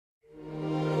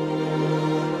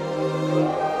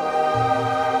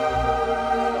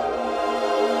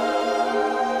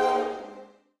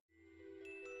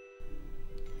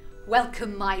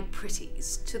welcome my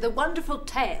pretties to the wonderful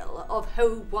tale of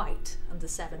Ho White and the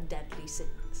 7 deadly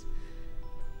sins.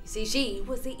 You see, she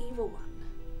was the evil one.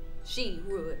 She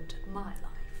ruined my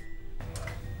life.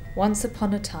 Once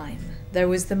upon a time, there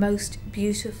was the most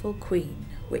beautiful queen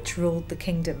which ruled the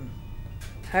kingdom.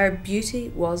 Her beauty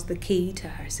was the key to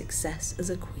her success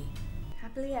as a queen.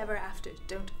 Happily ever after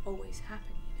don't always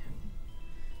happen, you know.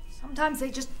 Sometimes they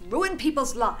just ruin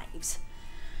people's lives.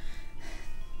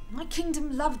 My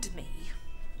kingdom loved me.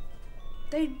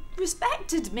 They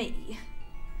respected me.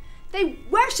 They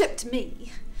worshipped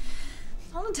me.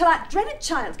 All until that dreaded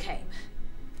child came.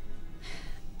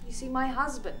 You see, my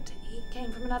husband, he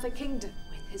came from another kingdom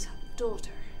with his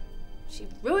daughter. She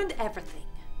ruined everything.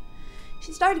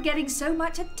 She started getting so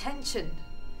much attention.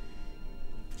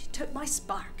 She took my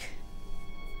spark.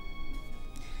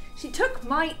 She took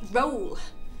my role.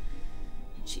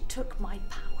 And she took my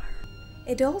power.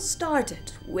 It all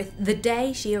started with the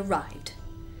day she arrived.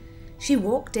 She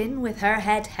walked in with her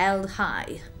head held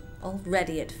high.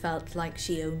 Already it felt like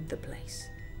she owned the place.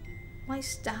 My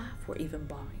staff were even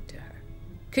bowing to her.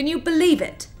 Can you believe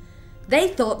it? They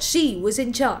thought she was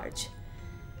in charge.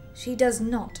 She does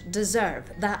not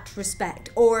deserve that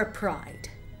respect or pride.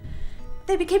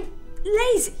 They became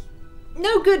lazy,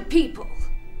 no good people.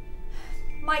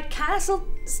 My castle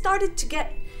started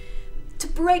to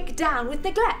break down with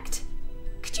neglect.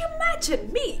 Could you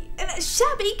imagine me in a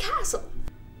shabby castle?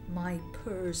 My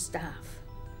poor staff.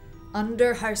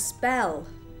 Under her spell.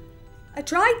 I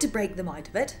tried to break them out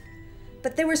of it,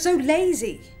 but they were so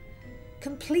lazy.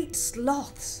 Complete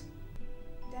sloths.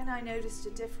 Then I noticed a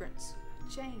difference,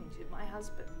 a change in my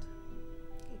husband.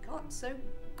 He got so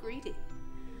greedy.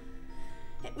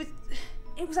 It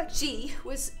was like she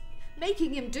was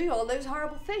making him do all those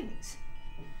horrible things.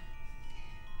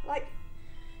 Like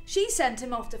she sent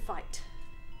him off to fight.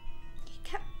 He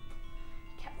kept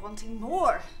wanting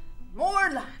more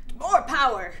land, more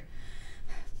power.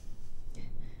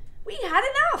 We had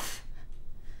enough.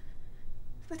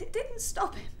 But it didn't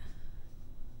stop him.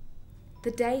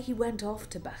 The day he went off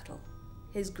to battle,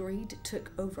 his greed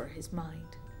took over his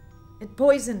mind. It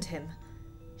poisoned him.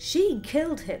 She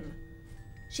killed him.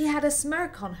 She had a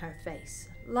smirk on her face,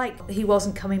 like he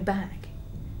wasn't coming back.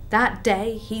 That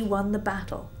day he won the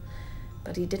battle,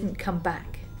 but he didn't come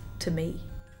back to me.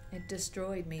 It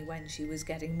destroyed me when she was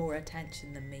getting more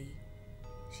attention than me.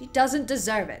 She doesn't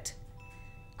deserve it.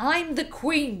 I'm the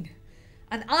queen,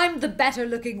 and I'm the better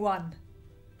looking one.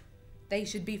 They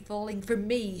should be falling for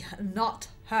me, not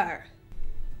her.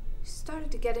 She started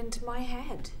to get into my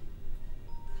head.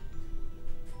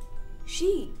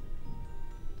 She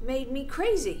made me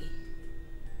crazy.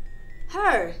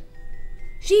 Her.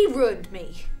 She ruined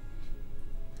me.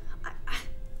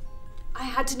 I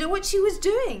had to know what she was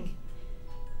doing.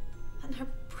 And her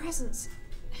presence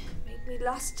made me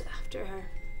lust after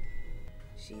her.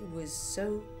 She was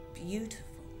so beautiful.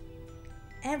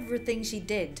 Everything she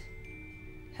did.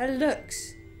 Her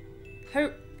looks.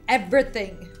 Her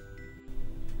everything.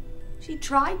 She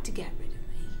tried to get rid of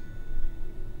me.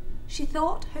 She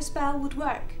thought her spell would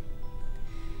work.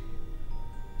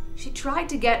 She tried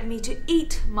to get me to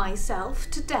eat myself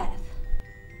to death.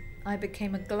 I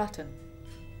became a glutton.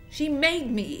 She made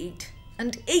me eat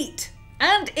and eat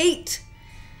and eat.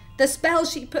 The spell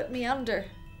she put me under,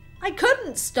 I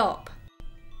couldn't stop.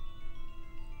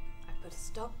 I put a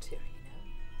stop to her,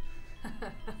 you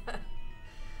know.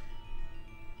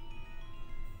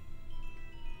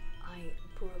 I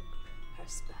broke her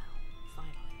spell,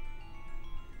 finally.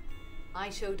 I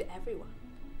showed everyone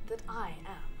that I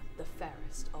am the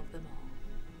fairest of them all.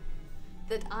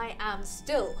 That I am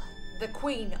still the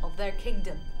queen of their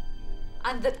kingdom.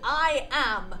 And that I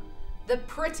am the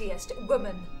prettiest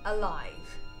woman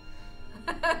alive.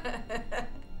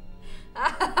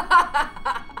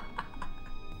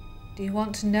 Do you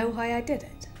want to know how I did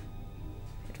it?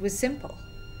 It was simple.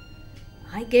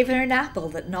 I gave her an apple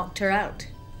that knocked her out.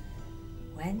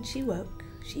 When she woke,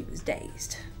 she was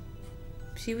dazed.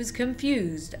 She was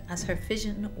confused as her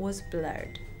vision was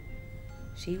blurred.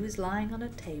 She was lying on a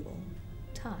table,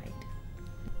 tied.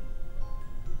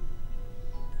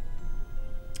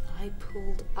 I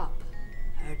pulled up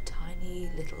her tiny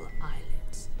little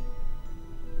eyelids.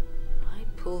 I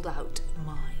pulled out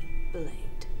my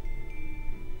blade.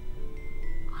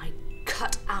 I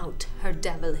cut out her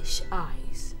devilish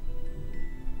eyes.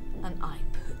 And I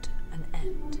put an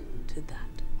end to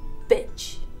that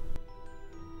bitch.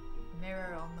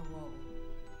 Mirror on the wall.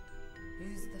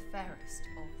 Who's the fairest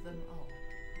of them all?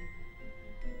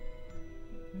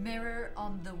 Mirror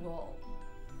on the wall.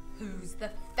 Who's the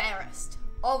fairest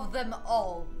of them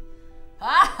all?